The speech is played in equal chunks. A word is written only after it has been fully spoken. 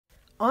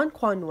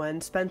Anh-Quan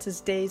Nguyen spends his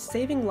days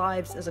saving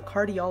lives as a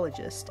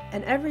cardiologist,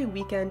 and every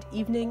weekend,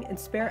 evening, and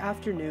spare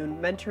afternoon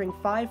mentoring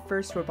 5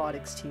 FIRST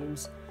robotics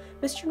teams.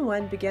 Mr.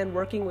 Nguyen began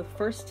working with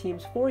FIRST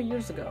teams 4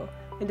 years ago,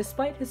 and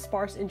despite his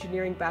sparse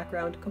engineering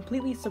background,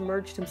 completely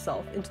submerged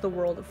himself into the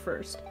world of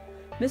FIRST.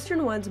 Mr.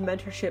 Nguyen's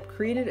mentorship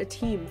created a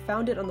team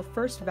founded on the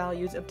FIRST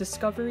values of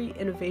discovery,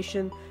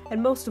 innovation,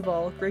 and most of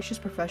all, gracious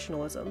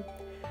professionalism.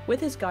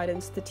 With his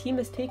guidance, the team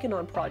has taken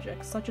on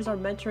projects such as our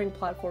mentoring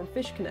platform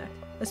Fish Connect,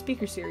 a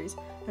speaker series,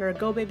 and our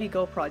Go Baby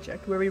Go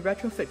project where we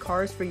retrofit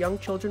cars for young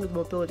children with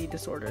mobility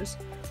disorders.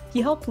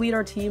 He helped lead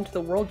our team to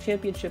the World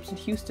Championships in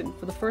Houston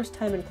for the first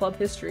time in club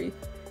history,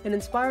 and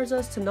inspires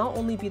us to not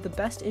only be the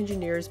best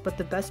engineers but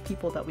the best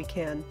people that we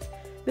can.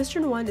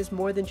 Mr. Nguyen is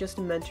more than just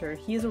a mentor,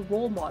 he is a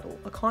role model,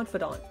 a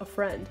confidant, a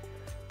friend.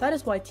 That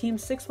is why Team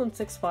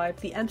 6165,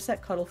 the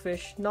MSET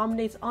Cuttlefish,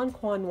 nominates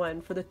Anh-Quan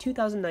Nguyen for the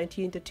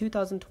 2019 to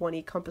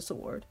 2020 Compass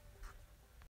Award.